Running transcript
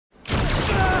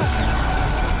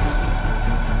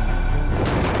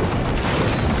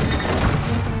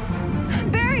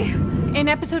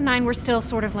episode 9, we're still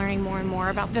sort of learning more and more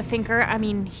about the Thinker. I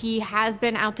mean, he has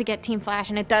been out to get Team Flash,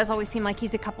 and it does always seem like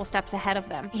he's a couple steps ahead of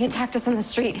them. He attacked us on the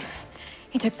street.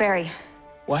 He took Barry.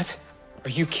 What? Are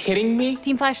you kidding me?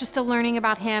 Team Flash is still learning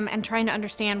about him and trying to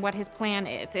understand what his plan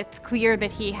is. It's clear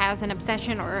that he has an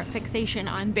obsession or a fixation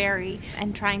on Barry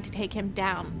and trying to take him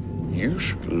down. You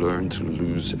should learn to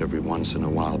lose every once in a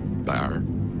while, Bar.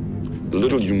 A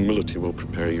little humility will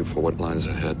prepare you for what lies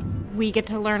ahead. We get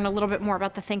to learn a little bit more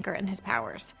about the Thinker and his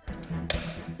powers.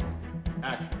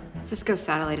 Action. Cisco's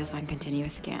satellite is on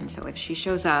continuous scan, so if she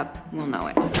shows up, we'll know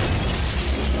it.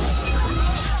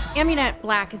 Amunet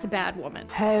Black is a bad woman.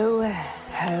 Ho,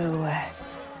 ho,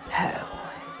 ho.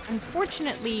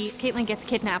 Unfortunately, Caitlin gets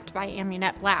kidnapped by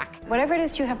Amunet Black. Whatever it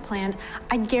is you have planned,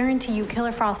 I guarantee you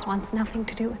Killer Frost wants nothing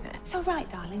to do with it. It's all right,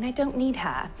 darling. I don't need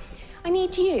her. I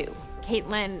need you.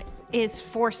 Caitlin is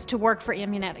forced to work for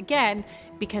Amunet again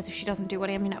because if she doesn't do what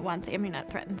Amunet wants, Amunet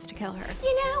threatens to kill her.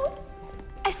 You know,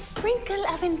 a sprinkle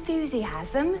of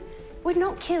enthusiasm would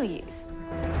not kill you.